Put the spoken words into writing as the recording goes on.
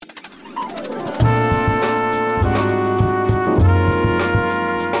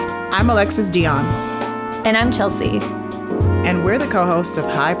Alexis Dion. And I'm Chelsea. And we're the co-hosts of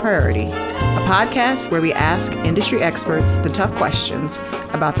High Priority, a podcast where we ask industry experts the tough questions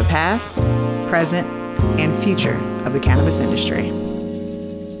about the past, present, and future of the cannabis industry.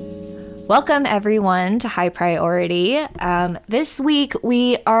 Welcome, everyone, to High Priority. This week,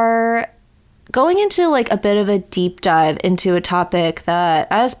 we are going into a bit of a deep dive into a topic that,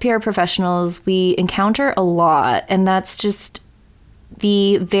 as PR professionals, we encounter a lot, and that's just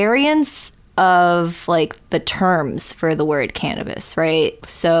the variance of the terms for the word cannabis, right?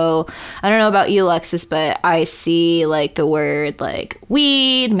 So I don't know about you, Alexis, but I see the word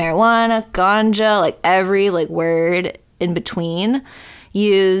weed, marijuana, ganja, every word in between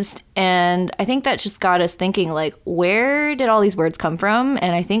used. And I think that just got us thinking, where did all these words come from?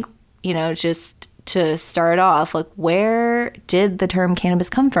 And I think, just to start off, where did the term cannabis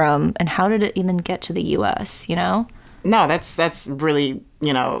come from, and how did it even get to the U.S., No, that's really,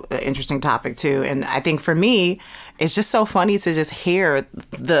 an interesting topic too. And I think for me, it's just so funny to just hear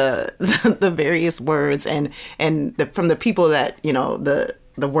the various words and from the people that,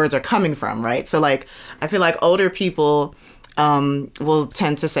 the words are coming from, right? So I feel like older people will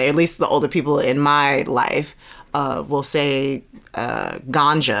tend to say, at least the older people in my life, will say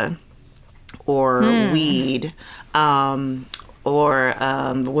ganja or weed. Or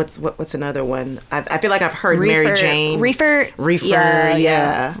what's another one? I feel like I've heard reefer, Mary Jane. Reefer.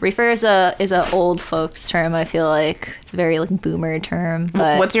 Yeah. Reefer is a old folks term. I feel like it's a very boomer term.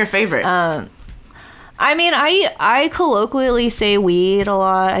 But what's your favorite? I colloquially say weed a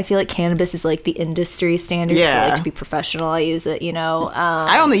lot. I feel like cannabis is the industry standard. Yeah. So, to be professional, I use it.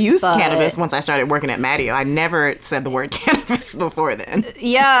 I only used cannabis once I started working at Matteo. I never said the word cannabis before then.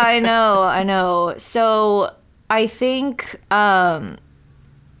 Yeah, I know. So I think, and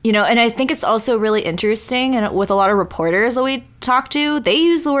I think it's also really interesting, and with a lot of reporters that we talk to, they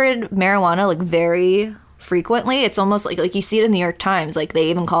use the word marijuana very frequently. It's almost like you see it in the New York Times, they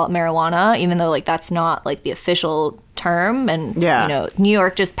even call it marijuana, even though that's not the official term. And New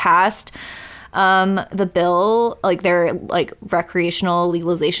York just passed the bill, their recreational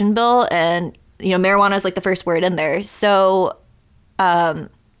legalization bill, and marijuana is the first word in there. So all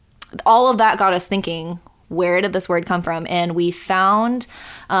of that got us thinking, where did this word come from? And we found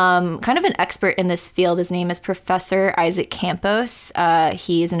kind of an expert in this field. His name is Professor Isaac Campos.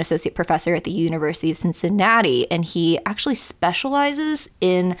 He is an associate professor at the University of Cincinnati, and he actually specializes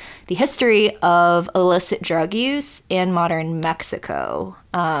in the history of illicit drug use in modern Mexico.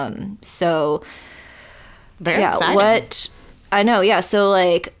 So, very exciting.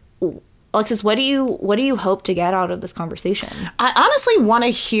 So, Alexis, what do you hope to get out of this conversation? I honestly want to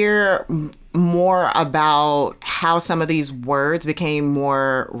hear more about how some of these words became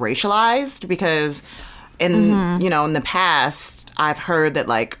more racialized, because in in the past I've heard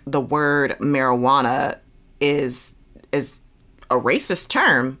that the word marijuana is a racist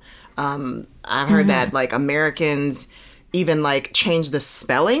term. I've heard that Americans even change the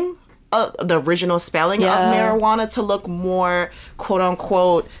spelling, the original spelling of marijuana to look more quote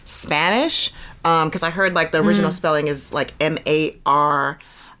unquote Spanish, because I heard the original spelling is MAR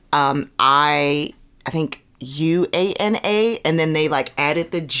I think UANA, and then they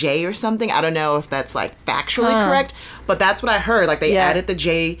added the J or something. I don't know if that's factually correct, but that's what I heard. They added the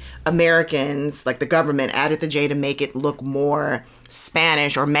J, Americans, the government added the J to make it look more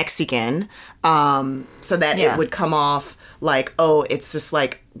Spanish or Mexican, so that it would come off it's this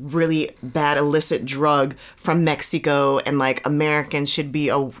really bad illicit drug from Mexico, and Americans should be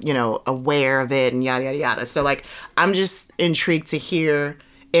aware of it, and yada yada yada. So I'm just intrigued to hear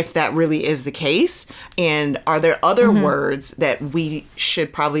if that really is the case, and are there other words that we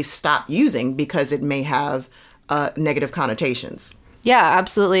should probably stop using because it may have negative connotations? Yeah,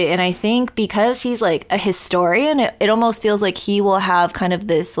 absolutely. And I think because he's a historian, it almost feels like he will have kind of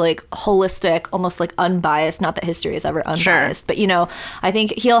this holistic, almost unbiased, not that history is ever unbiased, but I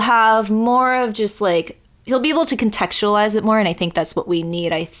think he'll have more of just he'll be able to contextualize it more. And I think that's what we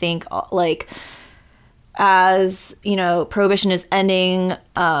need. I think as prohibition is ending,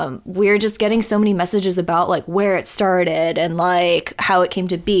 we're just getting so many messages about where it started and how it came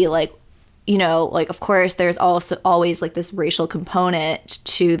to be. Of course, there's also always this racial component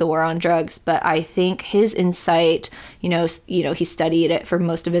to the war on drugs, but I think his insight, he studied it for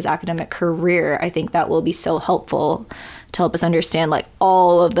most of his academic career. I think that will be so helpful to help us understand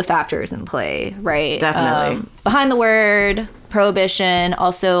all of the factors in play, right? Definitely. Behind the word prohibition,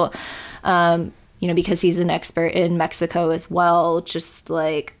 also, because he's an expert in Mexico as well, just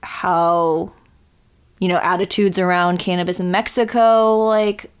how, attitudes around cannabis in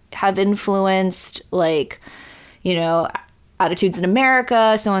Mexico, have influenced attitudes in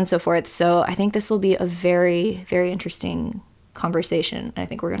America, so on and so forth. So I think this will be a very, very interesting conversation. I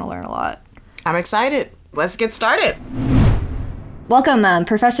think we're going to learn a lot. I'm excited. Let's get started. Welcome,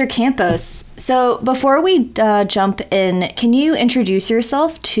 Professor Campos. So before we jump in, can you introduce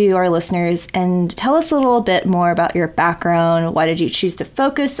yourself to our listeners and tell us a little bit more about your background? Why did you choose to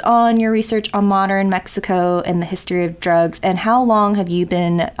focus on your research on modern Mexico and the history of drugs? And how long have you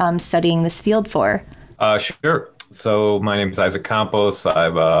been studying this field for? Sure. So my name is Isaac Campos.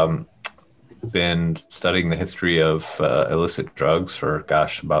 I've been studying the history of illicit drugs for,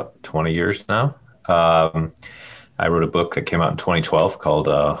 about 20 years now. I wrote a book that came out in 2012 called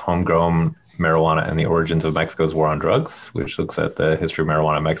Homegrown Marijuana and the Origins of Mexico's War on Drugs, which looks at the history of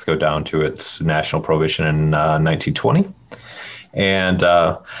marijuana in Mexico down to its national prohibition in 1920. And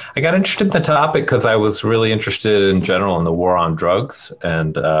I got interested in the topic because I was really interested in general in the war on drugs.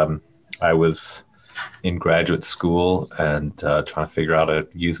 And I was in graduate school and trying to figure out a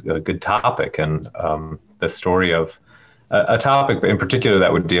good topic. And the story of a topic in particular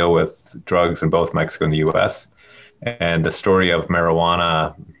that would deal with drugs in both Mexico and the U.S., and the story of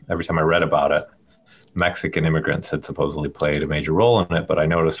marijuana, every time I read about it, Mexican immigrants had supposedly played a major role in it. But I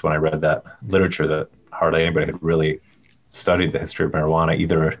noticed when I read that literature that hardly anybody had really studied the history of marijuana,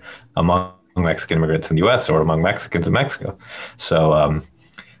 either among Mexican immigrants in the U.S. or among Mexicans in Mexico. So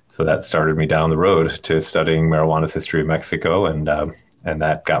that started me down the road to studying marijuana's history of Mexico, and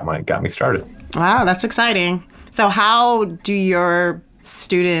that got me started. Wow, that's exciting. So how do your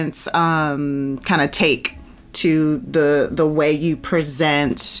students kind of take to the way you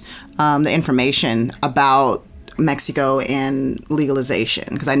present the information about Mexico and legalization?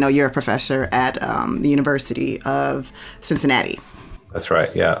 Because I know you're a professor at the University of Cincinnati. That's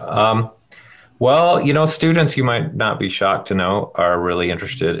right, yeah. Well, students, you might not be shocked to know, are really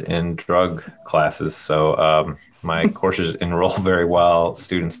interested in drug classes. So my courses enroll very well.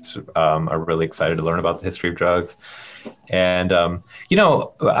 Students are really excited to learn about the history of drugs. And,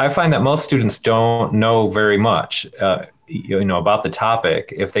 I find that most students don't know very much, about the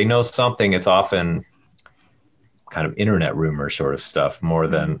topic. If they know something, it's often kind of internet rumor sort of stuff more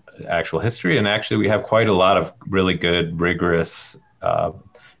than actual history. And actually, we have quite a lot of really good, rigorous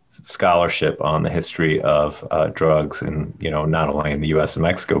scholarship on the history of drugs, and not only in the U.S. and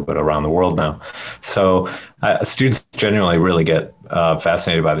Mexico, but around the world now. So students genuinely really get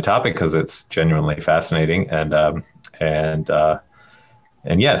fascinated by the topic because it's genuinely fascinating, and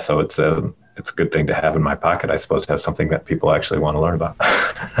yeah, so it's a good thing to have in my pocket, I suppose, to have something that people actually want to learn about.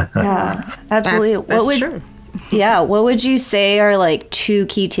 Yeah, absolutely. That's true. Yeah, what would you say are like two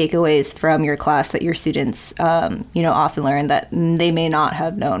key takeaways from your class that your students, often learn that they may not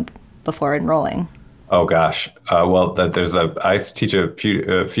have known before enrolling? Oh gosh, well, I teach a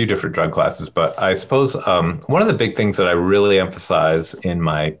few different drug classes, but I suppose one of the big things that I really emphasize in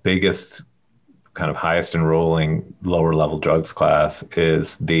my biggest, kind of highest enrolling lower level drugs class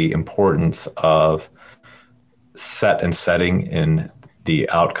is the importance of setting in the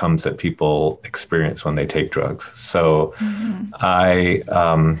outcomes that people experience when they take drugs. So I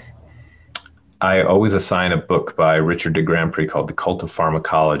always assign a book by Richard de Grand Prix called The Cult of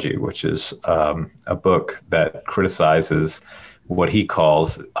Pharmacology, which is a book that criticizes what he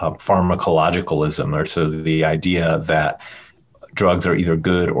calls pharmacologicalism, or so the idea that drugs are either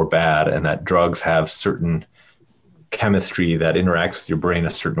good or bad, and that drugs have certain chemistry that interacts with your brain a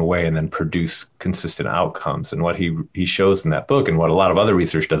certain way and then produce consistent outcomes. And what he shows in that book, and what a lot of other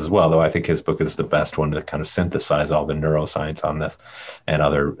research does as well, though I think his book is the best one to kind of synthesize all the neuroscience on this and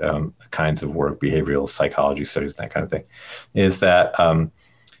other kinds of work, behavioral psychology studies, that kind of thing, is that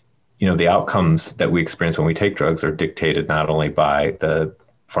the outcomes that we experience when we take drugs are dictated not only by the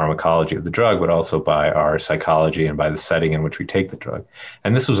pharmacology of the drug, but also by our psychology and by the setting in which we take the drug.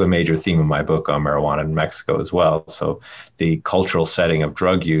 And this was a major theme of my book on marijuana in Mexico as well. So the cultural setting of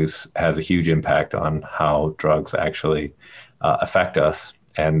drug use has a huge impact on how drugs actually affect us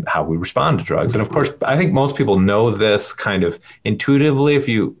and how we respond to drugs. And of course, I think most people know this kind of intuitively if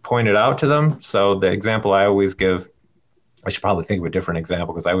you point it out to them. So the example I always give, I should probably think of a different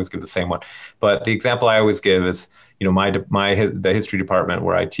example because I always give the same one. But the example I always give is, the history department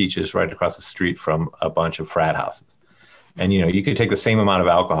where I teach is right across the street from a bunch of frat houses. And, you could take the same amount of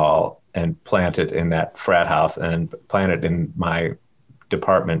alcohol and plant it in that frat house and plant it in my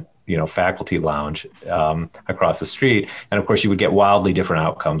department, faculty lounge across the street. And of course, you would get wildly different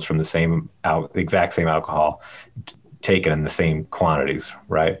outcomes from the exact same alcohol taken in the same quantities,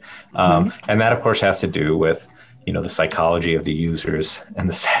 right? And that, of course, has to do with the psychology of the users and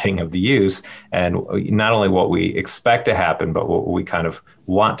the setting of the use, and not only what we expect to happen, but what we kind of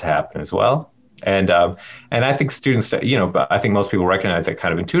want to happen as well. And I think students, but I think most people recognize that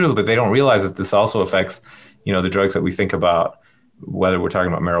kind of intuitively, but they don't realize that this also affects, the drugs that we think about, whether we're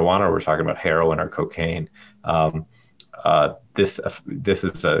talking about marijuana or we're talking about heroin or cocaine. This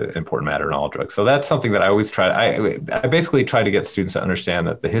is an important matter in all drugs. So that's something that I always I basically try to get students to understand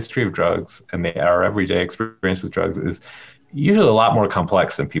that the history of drugs and our everyday experience with drugs is usually a lot more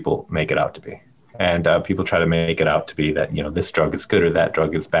complex than people make it out to be. And people try to make it out to be that, this drug is good or that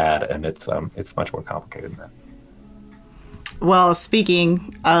drug is bad. And it's much more complicated than that. Well,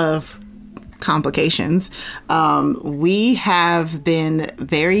 speaking of complications, we have been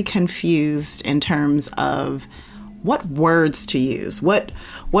very confused in terms of what words to use, what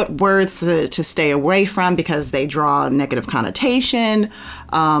words to stay away from because they draw negative connotation,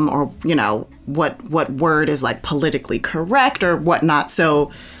 or what word is like politically correct or whatnot.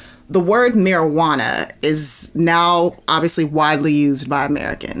 So the word marijuana is now obviously widely used by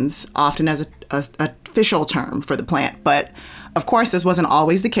Americans, often as a official term for the plant. But of course, this wasn't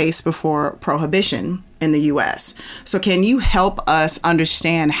always the case before Prohibition in the U.S. So can you help us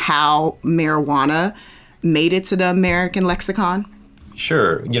understand how marijuana made it to the American lexicon?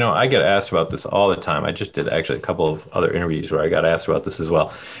 Sure. I get asked about this all the time. I just did actually a couple of other interviews where I got asked about this as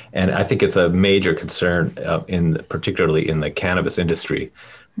well. And I think it's a major concern particularly in the cannabis industry.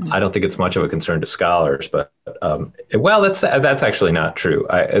 I don't think it's much of a concern to scholars, but that's actually not true.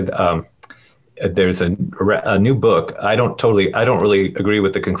 There's a new book. I don't really agree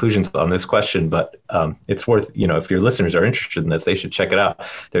with the conclusions on this question, but it's worth, if your listeners are interested in this, they should check it out.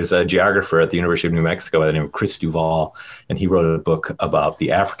 There's a geographer at the University of New Mexico by the name of Chris Duval, and he wrote a book about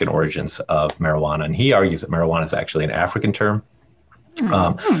the African origins of marijuana. And he argues that marijuana is actually an African term.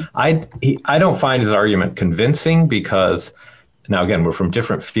 I don't find his argument convincing because, now again, we're from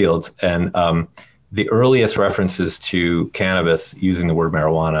different fields, and the earliest references to cannabis using the word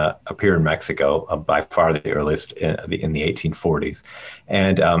marijuana appear in Mexico, by far the earliest in the 1840s.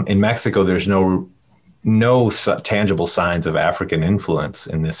 And in Mexico, there's no tangible signs of African influence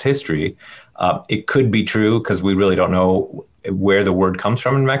in this history. It could be true because we really don't know where the word comes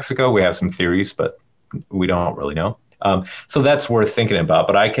from in Mexico. We have some theories, but we don't really know. So that's worth thinking about.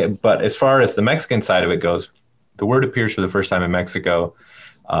 But as far as the Mexican side of it goes, the word appears for the first time in Mexico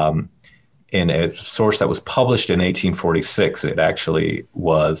in a source that was published in 1846. It actually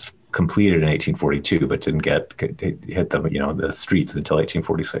was completed in 1842, but didn't hit the streets until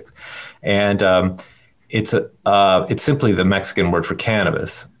 1846. And it's simply the Mexican word for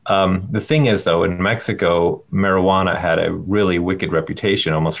cannabis. The thing is, though, in Mexico, marijuana had a really wicked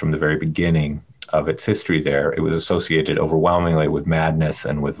reputation almost from the very beginning of its history there. It was associated overwhelmingly with madness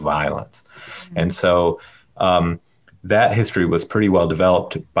and with violence. And so that history was pretty well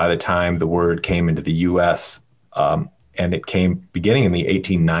developed by the time the word came into the U.S., and it came beginning in the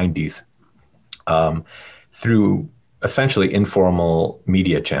 1890s through essentially informal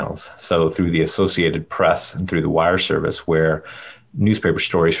media channels. So through the Associated Press and through the wire service, where newspaper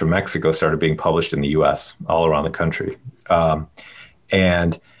stories from Mexico started being published in the U.S. all around the country.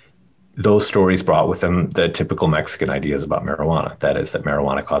 And those stories brought with them the typical Mexican ideas about marijuana. That is, that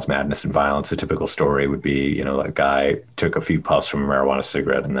marijuana caused madness and violence. A typical story would be, a guy took a few puffs from a marijuana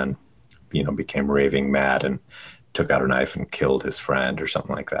cigarette and then, became raving mad and took out a knife and killed his friend or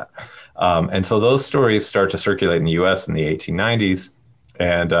something like that. And so those stories start to circulate in the U.S. in the 1890s.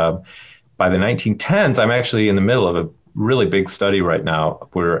 And by the 1910s, I'm actually in the middle of a really big study right now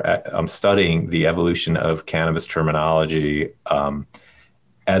where I'm studying the evolution of cannabis terminology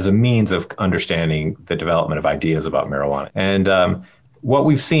as a means of understanding the development of ideas about marijuana. And what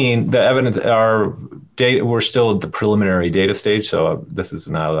we've seen, the evidence, our data, we're still at the preliminary data stage, so this is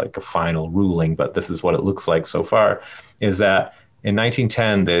not like a final ruling, but this is what it looks like so far, is that in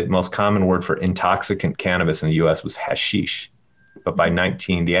 1910, the most common word for intoxicant cannabis in the U.S. was hashish. But by the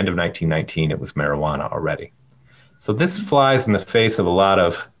end of 1919, it was marijuana already. So this flies in the face of a lot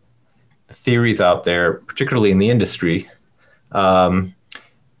of theories out there, particularly in the industry,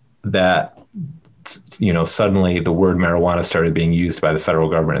 that suddenly the word marijuana started being used by the federal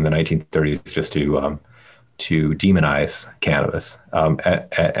government in the 1930s just to demonize cannabis,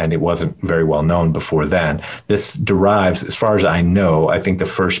 and it wasn't very well known before then. This derives, as far as I know, I think the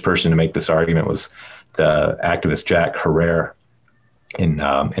first person to make this argument was the activist Jack Herer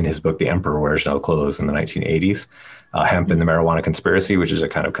in his book *The Emperor Wears No Clothes* in the 1980s. Hemp and the Marijuana Conspiracy, which is a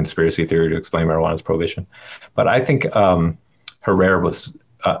kind of conspiracy theory to explain marijuana's prohibition. But I think Herer was,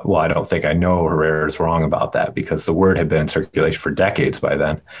 I don't think I know Herer is wrong about that, because the word had been in circulation for decades by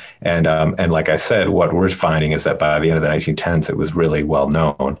then. And like I said, what we're finding is that by the end of the 1910s, it was really well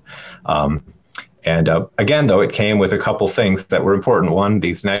known. And again, though, it came with a couple things that were important. One,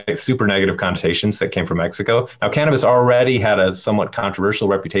 these super negative connotations that came from Mexico. Now, cannabis already had a somewhat controversial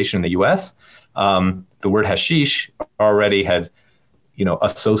reputation in the U.S. The word hashish already had,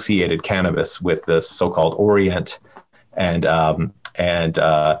 associated cannabis with the so-called Orient and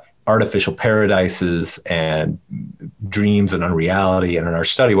artificial paradises and dreams and unreality. And in our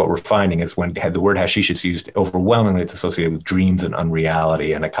study, what we're finding is when the word hashish is used, overwhelmingly it's associated with dreams and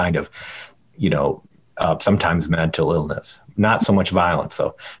unreality and a kind of, sometimes mental illness, not so much violence.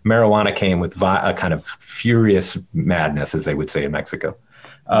 So marijuana came with a kind of furious madness, as they would say in Mexico.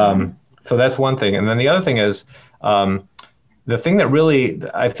 So that's one thing. And then the other thing is the thing that really,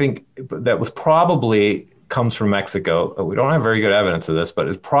 I think that was probably comes from Mexico. We don't have very good evidence of this, but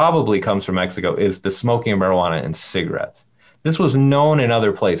it probably comes from Mexico, is the smoking of marijuana and cigarettes. This was known in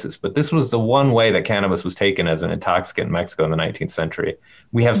other places, but this was the one way that cannabis was taken as an intoxicant in Mexico in the 19th century.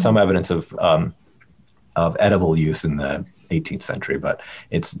 We have some evidence of edible use in the 18th century, but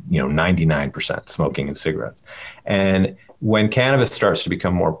it's 99% smoking and cigarettes. And when cannabis starts to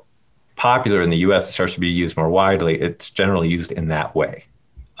become more popular in the U.S., it starts to be used more widely. It's generally used in that way.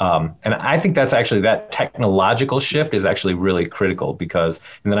 And I think that technological shift is actually really critical, because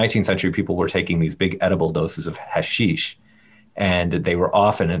in the 19th century, people were taking these big edible doses of hashish, and they were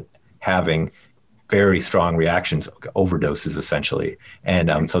often having very strong reactions, overdoses essentially.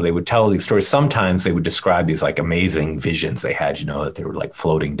 And so they would tell these stories. Sometimes they would describe these like amazing visions they had, that they were like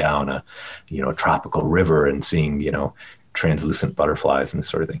floating down a tropical river and seeing, translucent butterflies and this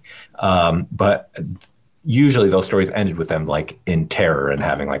sort of thing. But usually those stories ended with them like in terror and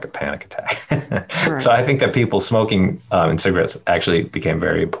having like a panic attack. Right. So I think that people smoking and cigarettes actually became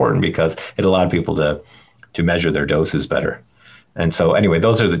very important because it allowed people to measure their doses better. And so anyway,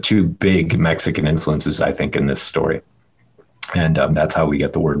 those are the two big Mexican influences, I think, in this story. And that's how we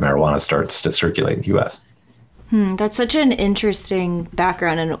get the word marijuana starts to circulate in the U.S. That's such an interesting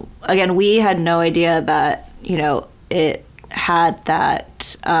background. And again, we had no idea that, it had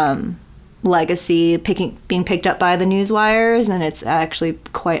that legacy being picked up by the news wires. And it's actually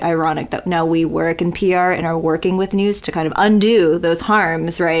quite ironic that now we work in PR and are working with news to kind of undo those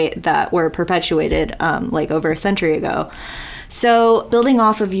harms, right, that were perpetuated like over a century ago. So building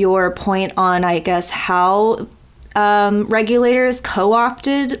off of your point on, I guess, how regulators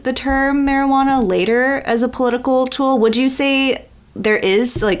co-opted the term marijuana later as a political tool, would you say there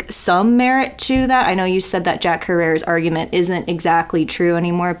is like some merit to that? I know you said that Jack Herrera's argument isn't exactly true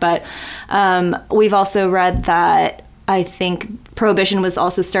anymore, but we've also read that I think prohibition was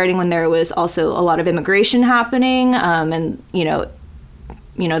also starting when there was also a lot of immigration happening, and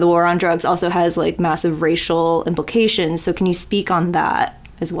the war on drugs also has like massive racial implications. So can you speak on that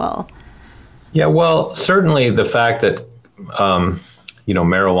as well? Yeah, well, certainly the fact that,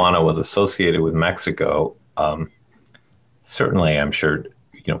 marijuana was associated with Mexico, certainly I'm sure,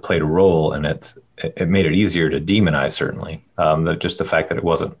 played a role, and it made it easier to demonize, certainly. Just the fact that it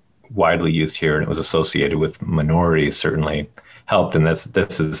wasn't widely used here and it was associated with minorities certainly helped. And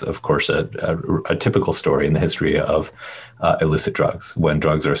this is, of course, a typical story in the history of illicit drugs, when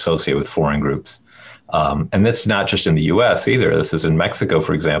drugs are associated with foreign groups. And this is not just in the U.S. either. This is in Mexico,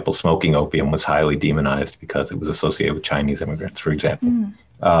 for example. Smoking opium was highly demonized because it was associated with Chinese immigrants, for example.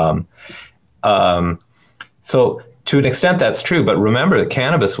 So to an extent, that's true. But remember that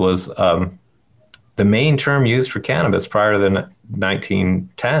cannabis was the main term used for cannabis prior to the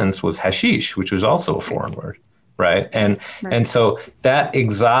 1910s was hashish, which was also a foreign word, right? And so that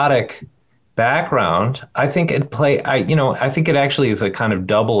exotic background, I think I think it actually is a kind of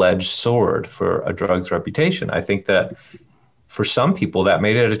double-edged sword for a drug's reputation. I think that for some people that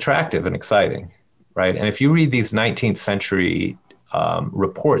made it attractive and exciting, right? And if you read these 19th century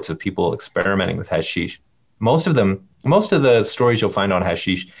reports of people experimenting with hashish, most of the stories you'll find on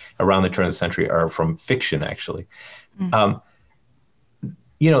hashish around the turn of the century are from fiction, actually.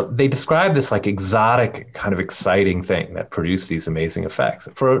 They describe this like exotic kind of exciting thing that produced these amazing effects.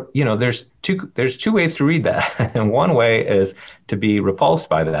 There's two ways to read that. And one way is to be repulsed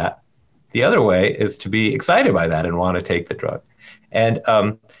by that. The other way is to be excited by that and want to take the drug. And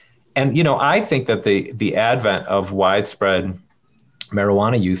I think that the advent of widespread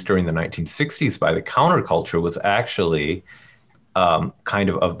marijuana use during the 1960s by the counterculture was actually kind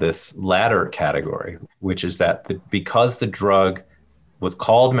of this latter category, which is that because the drug was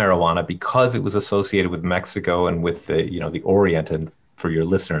called marijuana, because it was associated with Mexico and with the Orient. And for your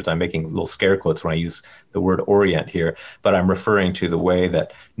listeners, I'm making little scare quotes when I use the word Orient here, but I'm referring to the way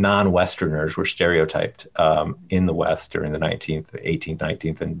that non-Westerners were stereotyped in the West during the 18th,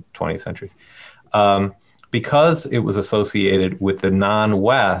 19th, and 20th century. Because it was associated with the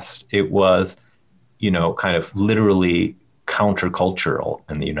non-West, it was kind of literally countercultural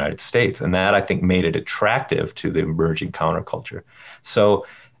in the United States. And that, I think, made it attractive to the emerging counterculture. So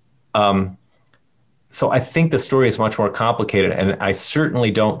I think the story is much more complicated, and I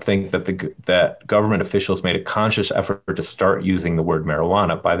certainly don't think that government officials made a conscious effort to start using the word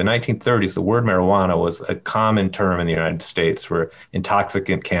marijuana. By the 1930s, the word marijuana was a common term in the United States for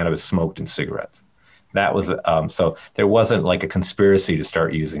intoxicant cannabis smoked in cigarettes. That was so there wasn't like a conspiracy to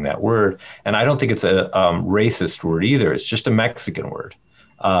start using that word, and I don't think it's a racist word either. It's just a Mexican word.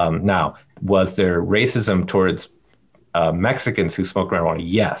 Now, was there racism towards Mexicans who smoke marijuana?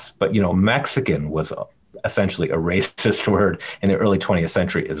 Yes, but Mexican was essentially a racist word in the early 20th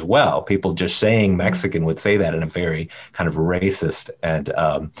century as well. People just saying Mexican would say that in a very kind of racist and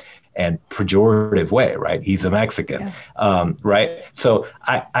pejorative way, right? He's a Mexican, right? So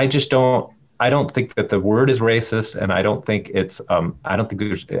I don't think that the word is racist, and I don't think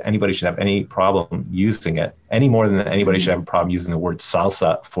there's anybody should have any problem using it any more than anybody should have a problem using the word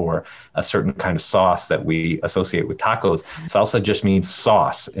salsa for a certain kind of sauce that we associate with tacos. Salsa just means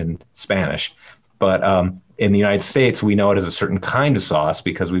sauce in Spanish, but in the United States, we know it as a certain kind of sauce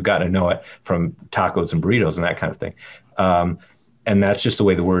because we've got to know it from tacos and burritos and that kind of thing. And that's just the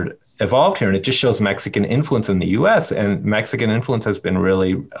way the word evolved here, and it just shows Mexican influence in the U.S. And Mexican influence has been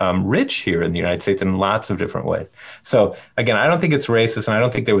really rich here in the United States in lots of different ways. So again, I don't think it's racist, and I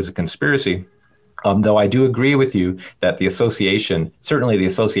don't think there was a conspiracy. Though I do agree with you that certainly the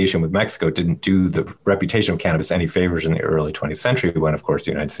association with Mexico didn't do the reputation of cannabis any favors in the early 20th century, when, of course,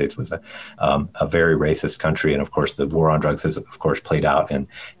 the United States was a very racist country. And, of course, the war on drugs has, of course, played out in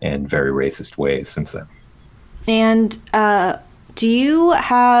very racist ways since then. And I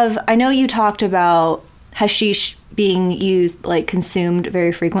know you talked about hashish being used, like consumed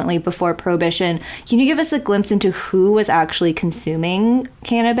very frequently before Prohibition. Can you give us a glimpse into who was actually consuming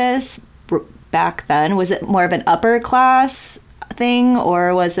cannabis back then? Was it more of an upper class thing,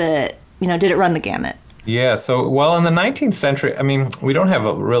 or was it, did it run the gamut? Yeah, so, in the 19th century, I mean, we don't have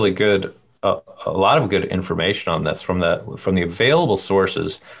a lot of good information on this from the available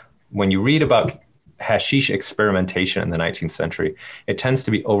sources. When you read about hashish experimentation in the 19th century, it tends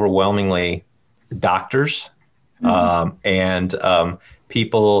to be overwhelmingly doctors and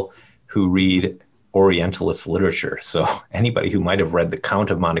people who read Orientalist literature. So anybody who might have read The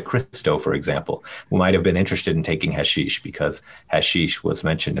Count of Monte Cristo, for example, who might have been interested in taking hashish because hashish was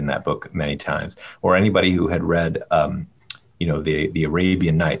mentioned in that book many times, or anybody who had read, the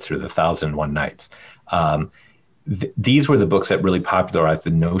Arabian Nights or the 1001 Nights. These were the books that really popularized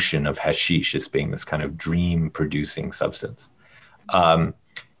the notion of hashish as being this kind of dream-producing substance.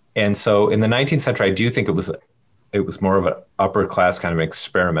 And so in the 19th century, I do think it was more of an upper-class kind of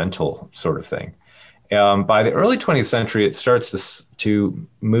experimental sort of thing. By the early 20th century, it starts to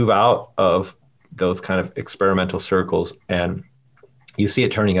move out of those kind of experimental circles, and you see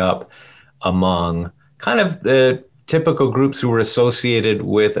it turning up among kind of the typical groups who were associated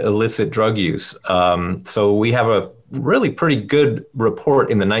with illicit drug use. So we have a really pretty good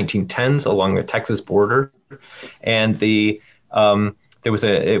report in the 1910s along the Texas border, and it was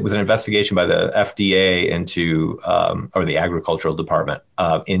an investigation by the FDA into or the Agricultural Department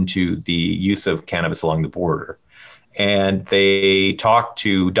into the use of cannabis along the border. And they talked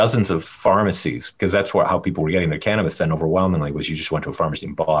to dozens of pharmacies, because that's how people were getting their cannabis then overwhelmingly, was you just went to a pharmacy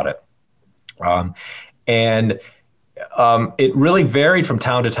and bought it. It really varied from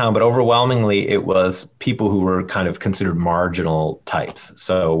town to town, but overwhelmingly it was people who were kind of considered marginal types.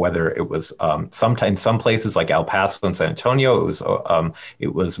 So whether it was in some places like El Paso and San Antonio,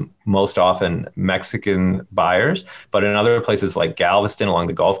 it was most often Mexican buyers, but in other places like Galveston along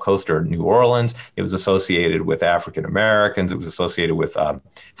the Gulf Coast or New Orleans, it was associated with African Americans. It was associated with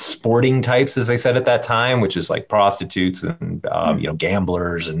sporting types, as they said at that time, which is like prostitutes and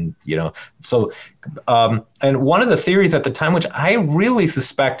gamblers and so. And one of the theories at the time, which I really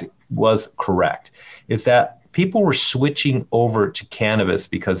suspect was correct, is that people were switching over to cannabis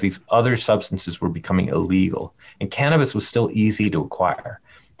because these other substances were becoming illegal, and cannabis was still easy to acquire.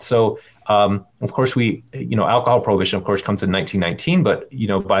 So, of course, alcohol prohibition, of course, comes in 1919, but,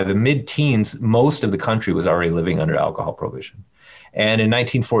 by the mid-teens, most of the country was already living under alcohol prohibition. And in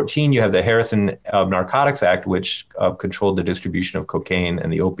 1914, you have the Harrison Narcotics Act, which controlled the distribution of cocaine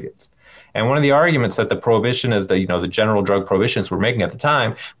and the opiates. And one of the arguments that the prohibition, as the general drug prohibitionists were making at the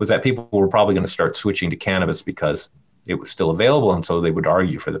time, was that people were probably going to start switching to cannabis because it was still available, and so they would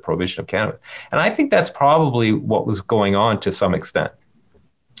argue for the prohibition of cannabis. And I think that's probably what was going on to some extent.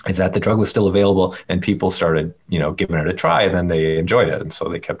 is that the drug was still available and people started, giving it a try, and then they enjoyed it. And so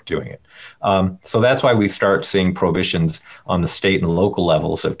they kept doing it. So that's why we start seeing prohibitions on the state and local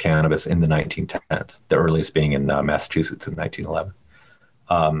levels of cannabis in the 1910s, the earliest being in Massachusetts in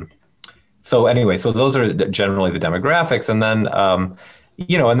 1911. So anyway, so those are generally the demographics. And then,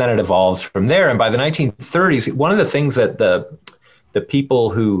 and then it evolves from there. And by the 1930s, one of the things that the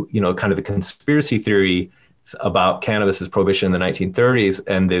people who, kind of the conspiracy theory about cannabis's prohibition in the 1930s,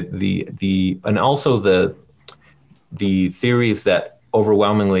 and and also the theories that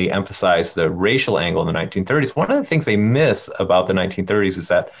overwhelmingly emphasize the racial angle in the 1930s. One of the things they miss about the 1930s is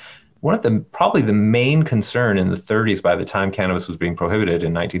that probably the main concern in the 30s, by the time cannabis was being prohibited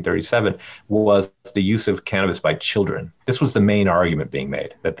in 1937, was the use of cannabis by children. This was the main argument being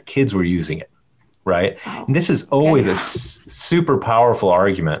made, that the kids were using it. Right. Wow. And this is always a super powerful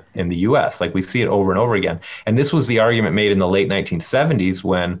argument in the U.S. Like we see it over and over again. And this was the argument made in the late 1970s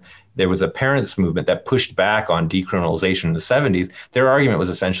when there was a parents' movement that pushed back on decriminalization in the 70s. Their argument was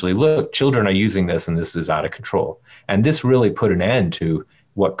essentially, look, children are using this and this is out of control. And this really put an end to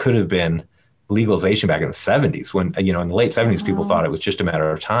what could have been legalization back in the 70s when, in the late 70s, people thought it was just a matter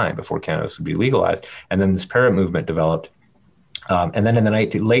of time before cannabis would be legalized. And then this parent movement developed. And then in the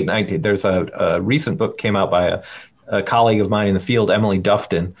late 90s, there's a recent book came out by a colleague of mine in the field, Emily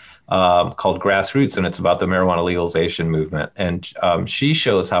Dufton, called Grassroots, and it's about the marijuana legalization movement. And she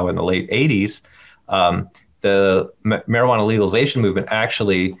shows how in the late 80s, the marijuana legalization movement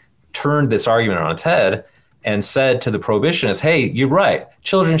actually turned this argument on its head and said to the prohibitionists, hey, you're right,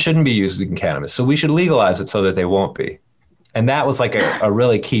 children shouldn't be using cannabis, so we should legalize it so that they won't be. And that was like a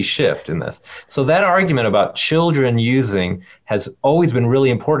really key shift in this. So that argument about children using has always been really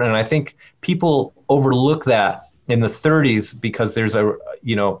important. And I think people overlook that in the 30s because there's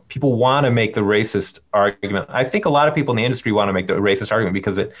people want to make the racist argument. I think a lot of people in the industry want to make the racist argument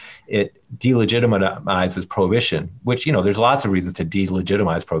because it delegitimizes prohibition, which, there's lots of reasons to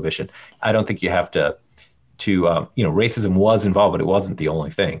delegitimize prohibition. I don't think you have to racism was involved, but it wasn't the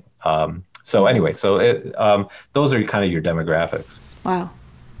only thing. So anyway, those are kind of your demographics. Wow.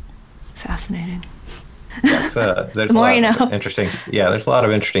 Fascinating. Yes, there's more you know. Interesting. Yeah, there's a lot of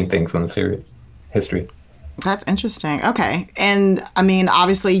interesting things in the history. That's interesting. Okay. And I mean,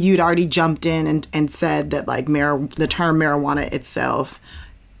 obviously you'd already jumped in and said that like the term marijuana itself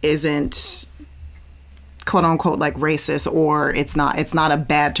isn't quote unquote like racist, or it's not a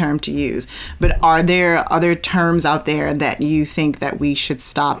bad term to use. But are there other terms out there that you think that we should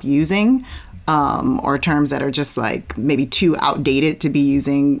stop using, or terms that are just like maybe too outdated to be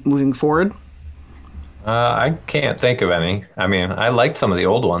using moving forward? I can't think of any. I mean, I liked some of the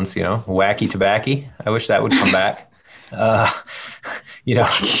old ones, wacky tobacco. I wish that would come back. I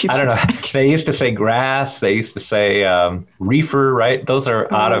don't know. They used to say grass. They used to say reefer, right? Those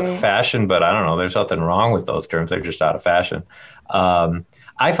are out of fashion, but I don't know. There's nothing wrong with those terms. They're just out of fashion.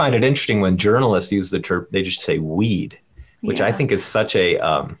 I find it interesting when journalists use the term, they just say weed, which I think is such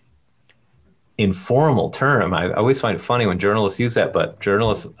a informal term. I always find it funny when journalists use that, but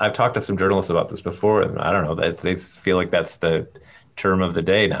I've talked to some journalists about this before, and I don't know, they feel like that's the term of the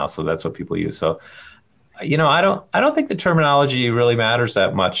day now. So that's what people use. So, I don't think the terminology really matters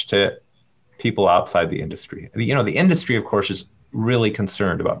that much to people outside the industry. The industry, of course, is really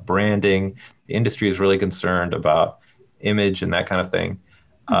concerned about branding. The industry is really concerned about image and that kind of thing.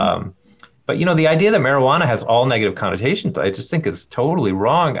 Mm-hmm. But the idea that marijuana has all negative connotations, I just think is totally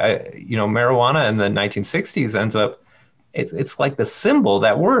wrong. Marijuana in the 1960s ends up, it's like the symbol.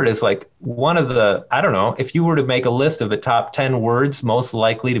 That word is like one of the, I don't know, if you were to make a list of the top 10 words most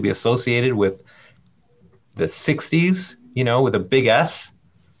likely to be associated with the 60s, with a big S,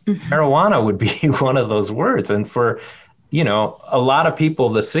 marijuana would be one of those words. And for, a lot of people,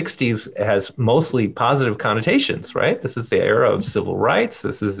 the 60s has mostly positive connotations, right? This is the era of civil rights.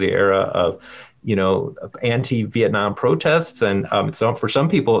 This is the era of, anti-Vietnam protests. And so for some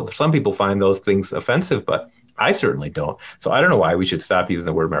people find those things offensive, but I certainly don't. So I don't know why we should stop using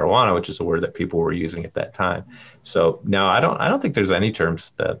the word marijuana, which is a word that people were using at that time. So no, I don't think there's any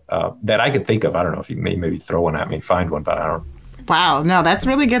terms that I could think of. I don't know if you maybe throw one at me, find one, but I don't. Wow, no, that's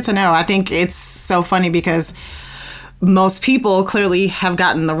really good to know. I think it's so funny because most people clearly have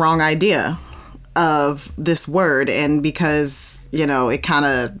gotten the wrong idea of this word, and because it kind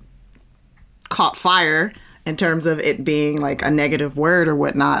of caught fire in terms of it being like a negative word or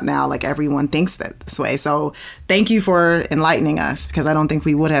whatnot. Now, like everyone thinks that this way. So thank you for enlightening us, because I don't think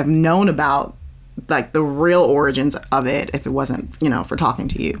we would have known about like the real origins of it if it wasn't, for talking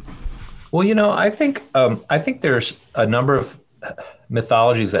to you. Well, I think there's a number of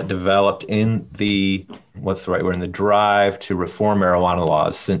mythologies that developed in the, what's the right word, in the drive to reform marijuana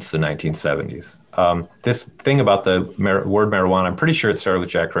laws since the 1970s. This thing about the word marijuana, I'm pretty sure it started with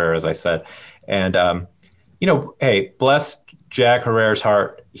Jack Herrera, as I said. And, hey, bless Jack Herrera's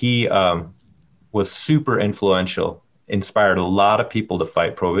heart. He was super influential, inspired a lot of people to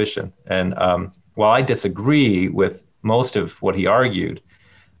fight prohibition. And while I disagree with most of what he argued,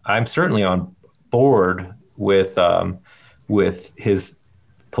 I'm certainly on board with his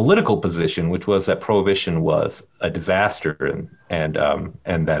political position, which was that prohibition was a disaster and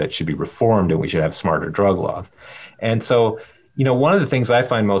that it should be reformed and we should have smarter drug laws. And so, one of the things I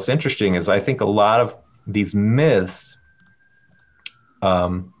find most interesting is I think a lot of these myths,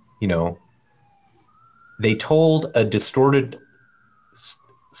 they told a distorted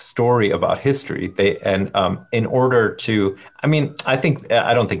story about history. In order to, I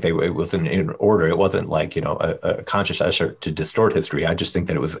don't think it wasn't in order. It wasn't like, a conscious effort to distort history. I just think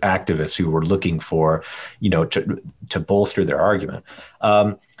that it was activists who were looking for, to bolster their argument.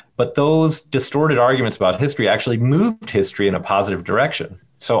 But those distorted arguments about history actually moved history in a positive direction.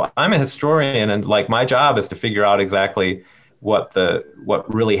 So I'm a historian, and like my job is to figure out exactly what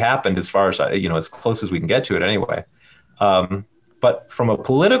really happened as far as, as close as we can get to it anyway. But from a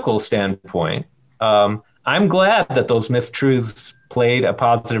political standpoint, I'm glad that those mistruths played a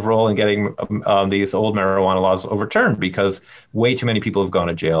positive role in getting these old marijuana laws overturned, because way too many people have gone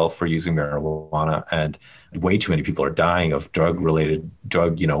to jail for using marijuana, and way too many people are dying of drug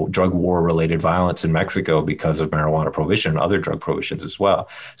war related violence in Mexico because of marijuana prohibition and other drug prohibitions as well.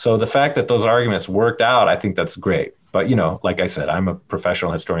 So the fact that those arguments worked out, I think that's great. But, like I said, I'm a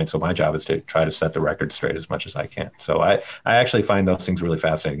professional historian, so my job is to try to set the record straight as much as I can. So I actually find those things really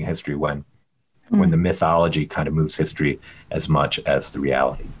fascinating in history when the mythology kind of moves history as much as the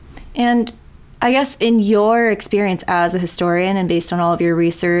reality. And I guess in your experience as a historian and based on all of your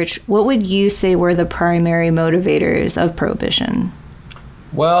research, what would you say were the primary motivators of prohibition?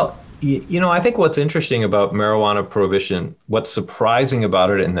 Well, I think what's interesting about marijuana prohibition, what's surprising about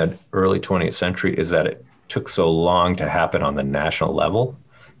it in the early 20th century is that it took so long to happen on the national level.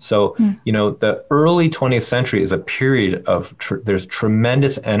 So, the early 20th century is a period of, there's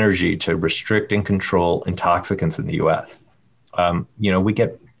tremendous energy to restrict and control intoxicants in the U.S. We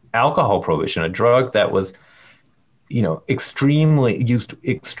get alcohol prohibition, a drug that was, used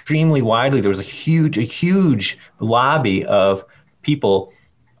extremely widely. There was a huge lobby of people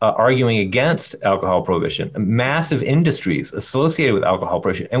arguing against alcohol prohibition, massive industries associated with alcohol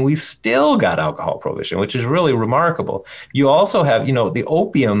prohibition, and we still got alcohol prohibition, which is really remarkable. You also have, the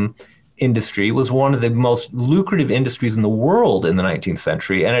opium industry was one of the most lucrative industries in the world in the 19th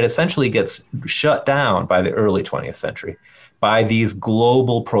century, and it essentially gets shut down by the early 20th century by these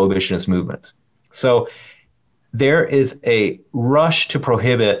global prohibitionist movements. So there is a rush to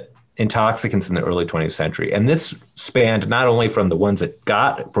prohibit intoxicants in the early 20th century. And this spanned not only from the ones that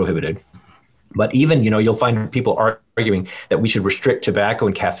got prohibited, but even, you'll find people arguing that we should restrict tobacco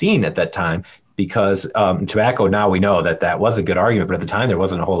and caffeine at that time, because tobacco, now we know that was a good argument, but at the time there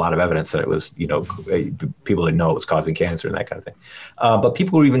wasn't a whole lot of evidence that it was, people didn't know it was causing cancer and that kind of thing. But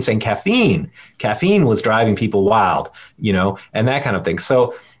people were even saying caffeine was driving people wild, and that kind of thing.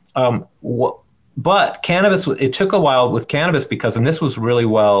 So but cannabis, it took a while with cannabis because, and this was really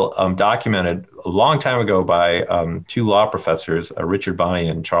well documented a long time ago by two law professors, Richard Bonney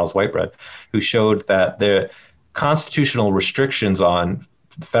and Charles Whitebread, who showed that the constitutional restrictions on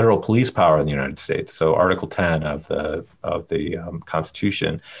federal police power in the United States, so Article 10 of the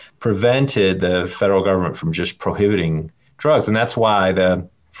Constitution, prevented the federal government from just prohibiting drugs. And that's why the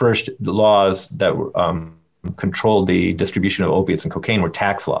first laws that were controlled the distribution of opiates and cocaine were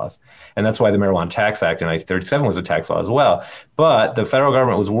tax laws. And that's why the Marijuana Tax Act in 1937 was a tax law as well. But the federal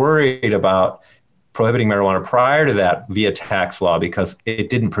government was worried about prohibiting marijuana prior to that via tax law because it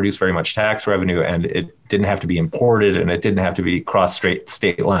didn't produce very much tax revenue, and it didn't have to be imported, and it didn't have to be cross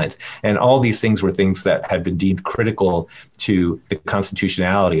state lines. And all these things were things that had been deemed critical to the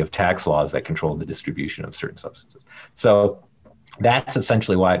constitutionality of tax laws that controlled the distribution of certain substances. So that's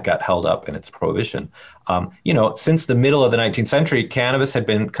essentially why it got held up in its prohibition. Since the middle of the 19th century, cannabis had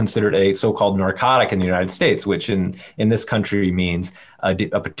been considered a so-called narcotic in the United States, which in this country means a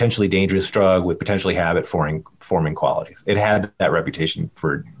potentially dangerous drug with potentially habit-forming qualities. It had that reputation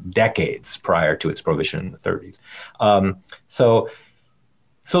for decades prior to its prohibition in the 30s.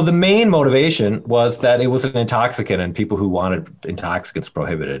 So the main motivation was that it was an intoxicant, and people who wanted intoxicants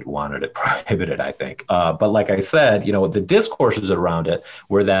prohibited wanted it prohibited, I think. But like I said, the discourses around it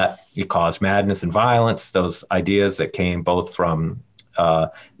were that it caused madness and violence, those ideas that came both from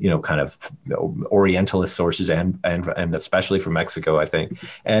kind of Orientalist sources and especially from Mexico, I think.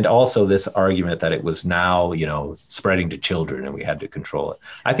 And also this argument that it was now, spreading to children and we had to control it.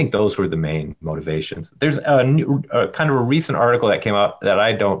 I think those were the main motivations. There's kind of a recent article that came out that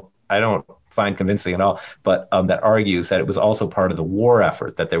I don't find convincing at all, but that argues that it was also part of the war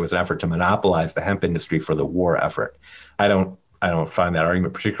effort, that there was an effort to monopolize the hemp industry for the war effort. I don't find that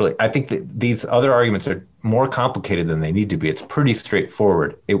argument particularly. I think that these other arguments are more complicated than they need to be. It's pretty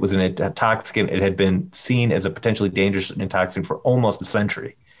straightforward. It was an intoxicant. It had been seen as a potentially dangerous intoxicant for almost a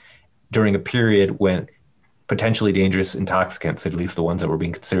century during a period when potentially dangerous intoxicants, at least the ones that were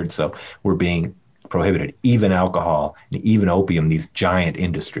being considered so, were being prohibited, even alcohol and even opium, these giant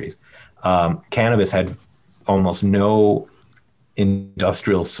industries. Cannabis had almost no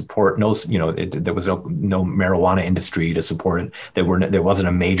industrial support, there was no marijuana industry to support it. There wasn't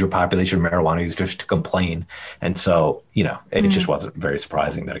a major population of marijuana users to complain, and so it just wasn't very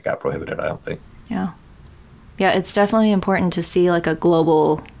surprising that it got prohibited, I don't think. Yeah, it's definitely important to see like a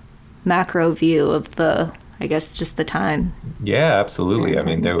global macro view of just the time. Yeah, absolutely. I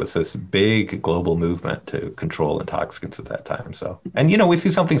mean, there was this big global movement to control intoxicants at that time. So, and we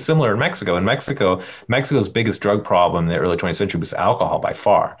see something similar in Mexico. In Mexico, Mexico's biggest drug problem in the early 20th century was alcohol by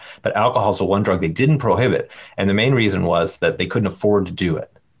far. But alcohol is the one drug they didn't prohibit. And the main reason was that they couldn't afford to do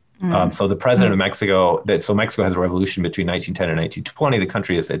it. So the president of Mexico, Mexico has a revolution between 1910 and 1920. The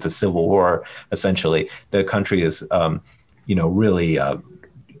country it's a civil war, essentially. The country is, really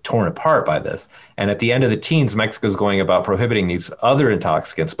torn apart by this. And at the end of the teens, Mexico is going about prohibiting these other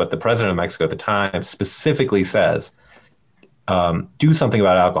intoxicants, but the president of Mexico at the time specifically says, do something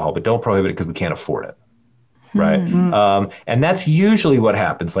about alcohol, but don't prohibit it because we can't afford it. Right. And that's usually what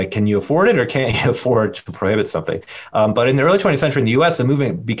happens. Like, can you afford it or can't you afford to prohibit something? But in the early 20th century in the US, the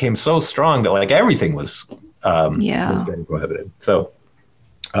movement became so strong that like everything was getting prohibited. So,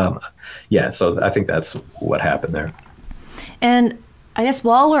 so I think that's what happened there. And I guess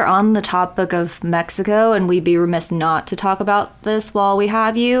while we're on the topic of Mexico, and we'd be remiss not to talk about this while we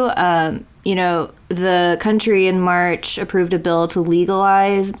have you, the country in March approved a bill to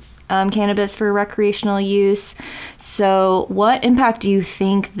legalize cannabis for recreational use. So what impact do you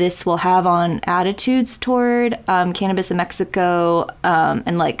think this will have on attitudes toward cannabis in Mexico?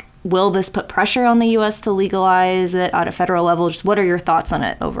 And will this put pressure on the U.S. to legalize it at a federal level? Just what are your thoughts on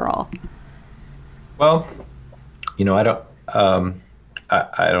it overall? Well,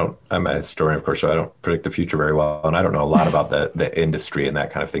 I'm a historian, of course, so I don't predict the future very well. And I don't know a lot about the industry and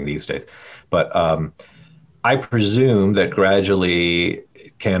that kind of thing these days. But I presume that gradually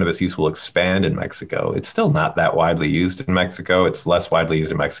cannabis use will expand in Mexico. It's still not that widely used in Mexico. It's less widely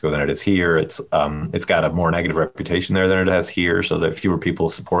used in Mexico than it is here. It's got a more negative reputation there than it has here, so that fewer people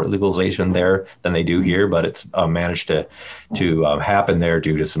support legalization there than they do here. But it's managed to happen there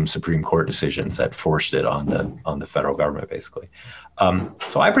due to some Supreme Court decisions that forced it on the federal government, basically.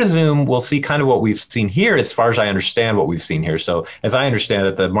 So I presume we'll see kind of what we've seen here, as far as I understand what we've seen here. So as I understand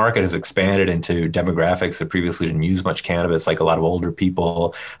it, the market has expanded into demographics that previously didn't use much cannabis, like a lot of older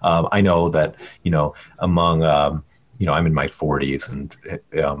people. I know that, among I'm in my 40s and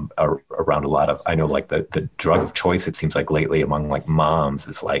around a lot of, I know like the drug of choice, it seems like lately among like moms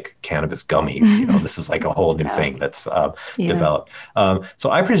is like cannabis gummies. This is like a whole new thing that's developed. So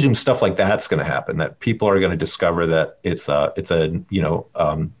I presume stuff like that's going to happen, that people are going to discover that it's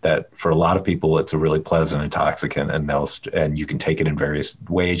that for a lot of people, it's a really pleasant intoxicant, and you can take it in various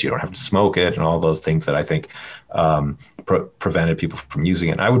ways. You don't have to smoke it and all those things that I think prevented people from using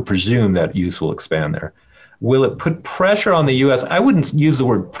it. And I would presume that use will expand there. Will it put pressure on the U.S.? I wouldn't use the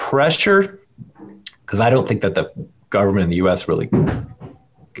word pressure, because I don't think that the government in the U.S. really,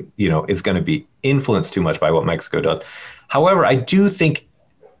 is going to be influenced too much by what Mexico does. However, I do think,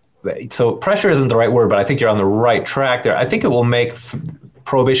 so pressure isn't the right word, but I think you're on the right track there. I think it will make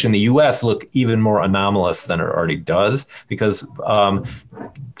prohibition in the U.S. look even more anomalous than it already does, because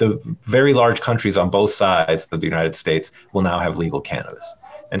the very large countries on both sides of the United States will now have legal cannabis.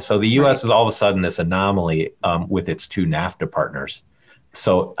 And so the U.S. is all of a sudden this anomaly with its two NAFTA partners.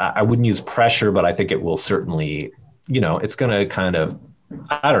 So I wouldn't use pressure, but I think it will certainly, it's going to kind of,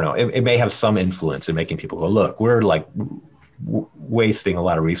 I don't know, it may have some influence in making people go, look, we're like wasting a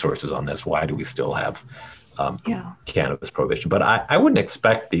lot of resources on this. Why do we still have cannabis prohibition? But I wouldn't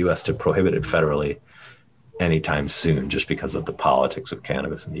expect the U.S. to prohibit it federally anytime soon, just because of the politics of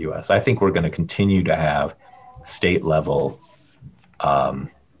cannabis in the U.S. I think we're going to continue to have state level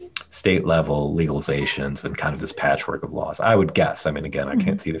legalizations and kind of this patchwork of laws, I would guess. I mean, again, I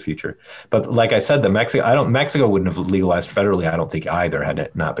can't see the future, but like I said, Mexico wouldn't have legalized federally, I don't think either, had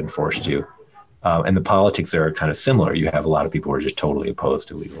it not been forced to. And the politics there are kind of similar. You have a lot of people who are just totally opposed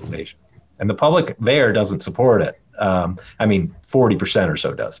to legalization. And the public there doesn't support it. 40% or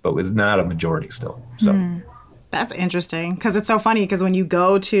so does, but it's not a majority still. So That's interesting, because it's so funny, because when you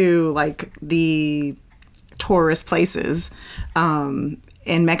go to like the tourist places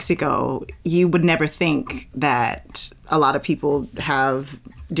in Mexico, you would never think that a lot of people have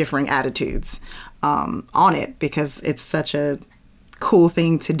differing attitudes on it, because it's such a cool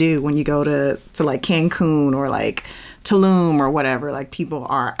thing to do when you go to like Cancun or like Tulum or whatever. Like, people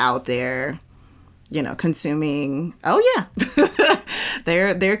are out there, consuming. Oh yeah,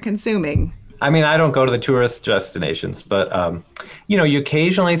 they're consuming. I mean, I don't go to the tourist destinations, but you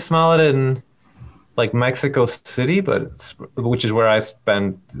occasionally smell it in like Mexico City, which is where I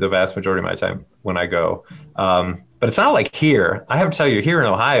spend the vast majority of my time when I go. But it's not like here. I have to tell you, here in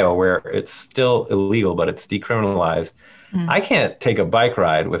Ohio, where it's still illegal, but it's decriminalized, I can't take a bike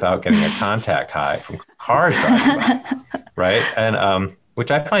ride without getting a contact high from cars driving by, right? And which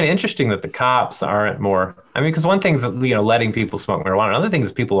I find interesting that the cops aren't more. I mean, because one thing is letting people smoke marijuana. Another thing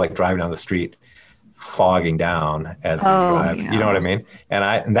is people like driving down the street, fogging down as they drive. Yeah. You know what I mean?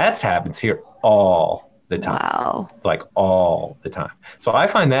 And that happens here all the time. Wow. Like all the time. So I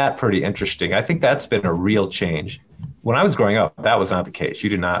find that pretty interesting. I think that's been a real change. When I was growing up, that was not the case. You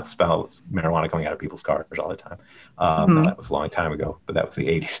did not smell marijuana coming out of people's cars all the time. That was a long time ago, but that was the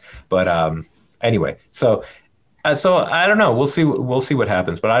 80s. But anyway, so I don't know. We'll see what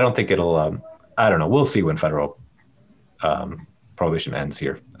happens, but I don't think it'll. I don't know. We'll see when federal prohibition ends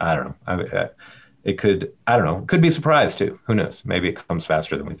here. I don't know. It could. I don't know. It could be a surprise too. Who knows? Maybe it comes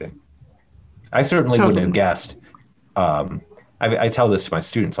faster than we think. I certainly wouldn't have guessed. I tell this to my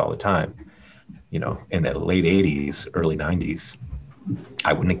students all the time. In the late 80s, early 90s,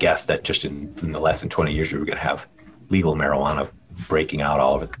 I wouldn't have guessed that just in the less than 20 years we were going to have legal marijuana breaking out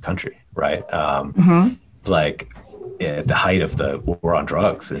all over the country, right? Like at the height of the war on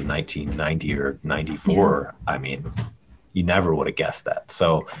drugs in 1990 or 94, I mean, you never would have guessed that.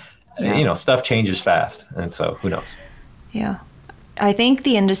 So, stuff changes fast. And so who knows? Yeah. I think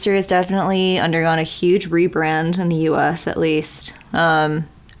the industry has definitely undergone a huge rebrand in the U.S. at least.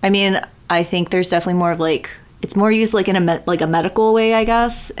 I think there's definitely more of it's more used like in a medical way, I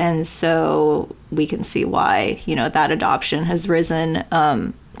guess. And so we can see why, that adoption has risen.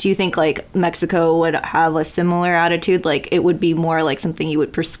 Do you think like Mexico would have a similar attitude? Like it would be more like something you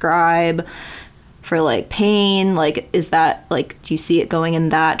would prescribe for like pain? Like, is that like, do you see it going in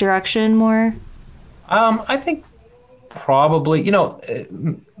that direction more? I think probably,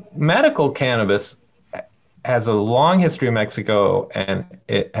 medical cannabis has a long history in Mexico, and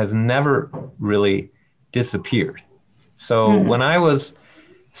it has never really disappeared. So when I was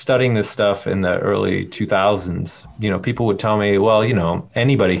studying this stuff in the early 2000s, people would tell me, well,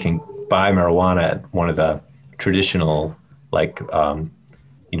 anybody can buy marijuana at one of the traditional,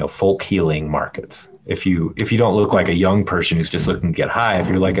 folk healing markets. If you don't look like a young person who's just looking to get high, if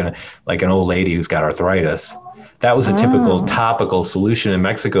you're like an old lady who's got arthritis, that was a typical topical solution in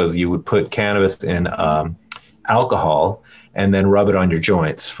Mexico. Is you would put cannabis in alcohol and then rub it on your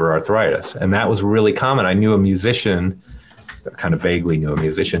joints for arthritis. And that was really common. I knew a musician, kind of vaguely knew a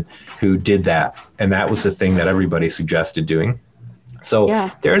musician, who did that. And that was the thing that everybody suggested doing.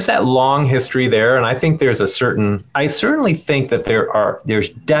 So there's that long history there. And I think I certainly think that there's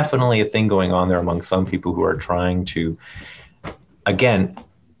definitely a thing going on there among some people who are trying to, again,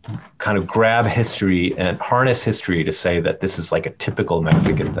 kind of grab history and harness history to say that this is like a typical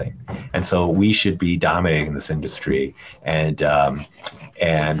Mexican thing. And so we should be dominating this industry and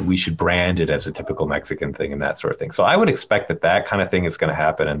we should brand it as a typical Mexican thing and that sort of thing. So I would expect that kind of thing is going to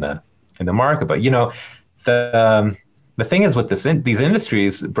happen in the market. But, the thing is with these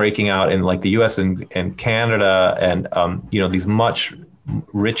industries breaking out in like the US and Canada and, these much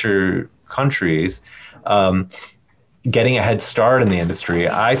richer countries, getting a head start in the industry,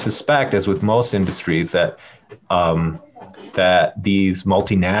 I suspect, as with most industries, that these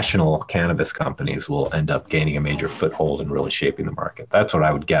multinational cannabis companies will end up gaining a major foothold and really shaping the market. That's what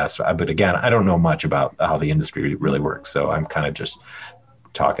I would guess. But again, I don't know much about how the industry really works, so I'm kind of just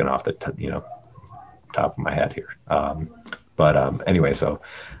talking off the top of my head here. Anyway,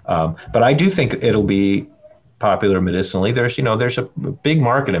 but I do think it'll be popular medicinally. There's a big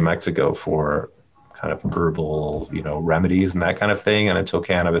market in Mexico for kind of herbal, remedies and that kind of thing. And until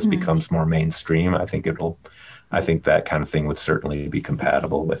cannabis becomes more mainstream, I think that kind of thing would certainly be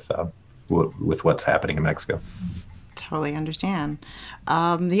compatible with what's happening in Mexico. Totally understand.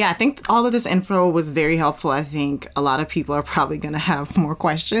 Yeah, I think all of this info was very helpful. I think a lot of people are probably going to have more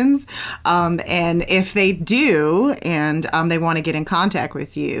questions. And if they do and they want to get in contact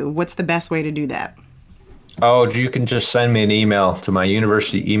with you, what's the best way to do that? Oh, you can just send me an email to my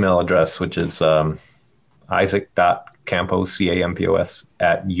university email address, which is isaac.campos, Campos,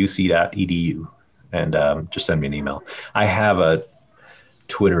 @uc.edu. And just send me an email. I have a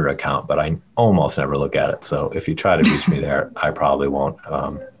Twitter account, but I almost never look at it. So if you try to reach me there, I probably won't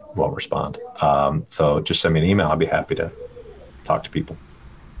respond. So just send me an email. I'll be happy to talk to people.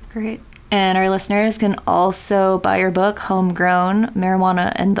 Great. And our listeners can also buy your book, Homegrown: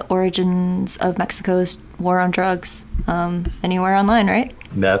 Marijuana and the Origins of Mexico's War on Drugs, anywhere online, right?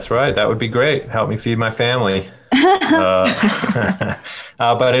 That's right. That would be great. Help me feed my family.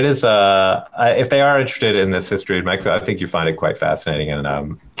 But it is, if they are interested in this history of Mexico, I think you find it quite fascinating, and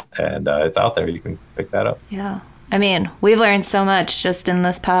it's out there. You can pick that up. Yeah. I mean, we've learned so much just in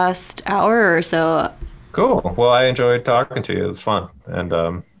this past hour or so. Cool. Well, I enjoyed talking to you. It was fun. And,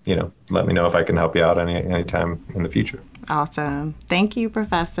 let me know if I can help you out any time in the future. Awesome. Thank you,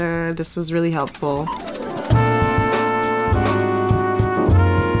 Professor. This was really helpful.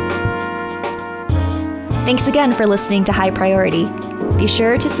 Thanks again for listening to High Priority. Be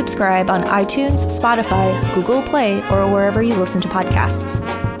sure to subscribe on iTunes, Spotify, Google Play, or wherever you listen to podcasts.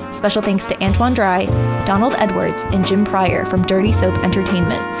 Special thanks to Antoine Dry, Donald Edwards, and Jim Pryor from Dirty Soap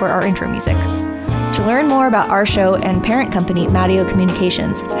Entertainment for our intro music. To learn more about our show and parent company, Mattio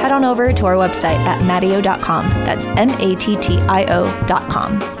Communications, head on over to our website at mattio.com. That's MATTIO.com.